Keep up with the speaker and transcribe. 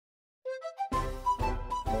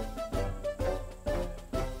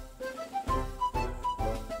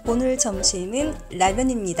오늘 점심은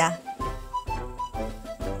라면입니다.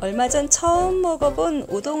 얼마 전 처음 먹어본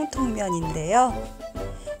오동통면인데요.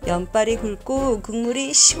 면발이 굵고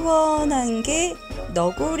국물이 시원한 게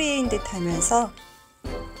너구리인 듯 하면서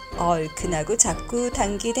얼큰하고 자꾸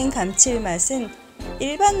당기는 감칠맛은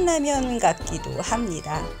일반 라면 같기도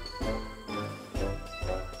합니다.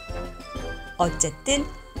 어쨌든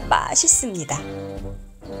맛있습니다.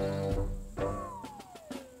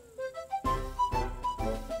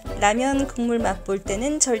 라면 국물 맛볼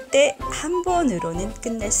때는 절대 한 번으로는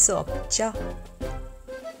끝낼 수 없죠.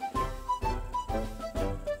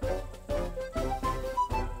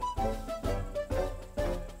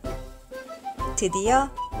 드디어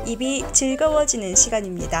입이 즐거워지는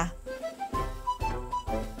시간입니다.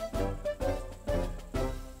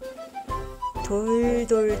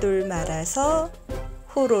 돌돌돌 말아서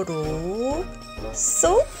호로록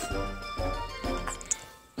쏙!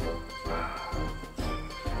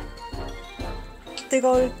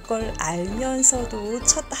 뜨거울 걸 알면서도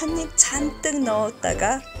첫 한 입 잔뜩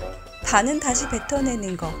넣었다가 반은 다시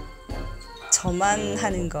뱉어내는 거, 저만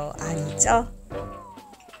하는 거 아니죠?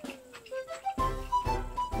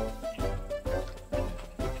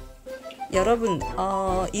 여러분,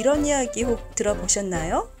 이런 이야기 혹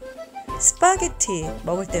들어보셨나요? 스파게티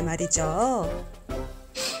먹을 때 말이죠.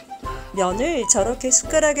 면을 저렇게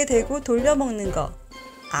숟가락에 대고 돌려 먹는 거,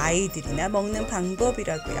 아이들이나 먹는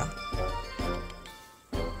방법이라고요.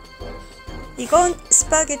 이건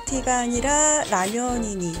스파게티가 아니라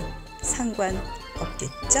라면이니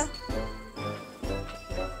상관없겠죠?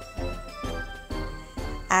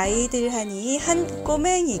 아이들 하니 한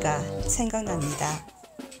꼬맹이가 생각납니다.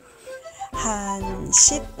 한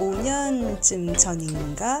 15년쯤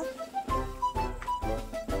전인가?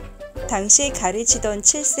 당시 가르치던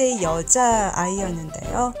 7세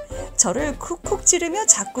여자아이였는데요. 저를 쿡쿡 찌르며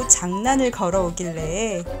자꾸 장난을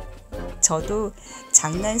걸어오길래 저도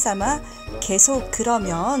장난삼아 계속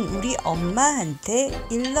그러면 우리 엄마한테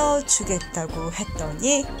일러주겠다고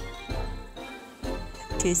했더니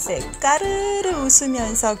글쎄 까르르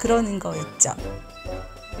웃으면서 그러는 거 있죠.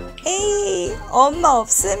 에이, 엄마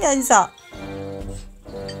없으면서.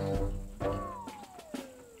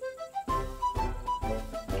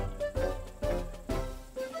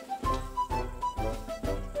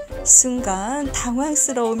 순간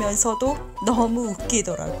당황스러우면서도 너무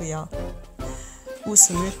웃기더라고요.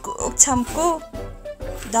 웃음을 꾹 참고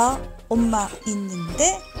나 엄마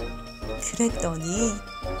있는데? 그랬더니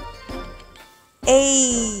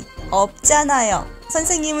에이, 없잖아요.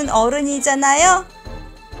 선생님은 어른이잖아요.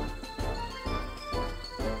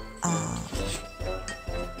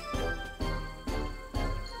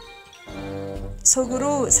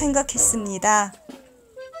 속으로 생각했습니다.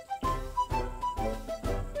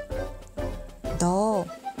 너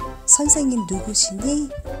선생님 누구시니?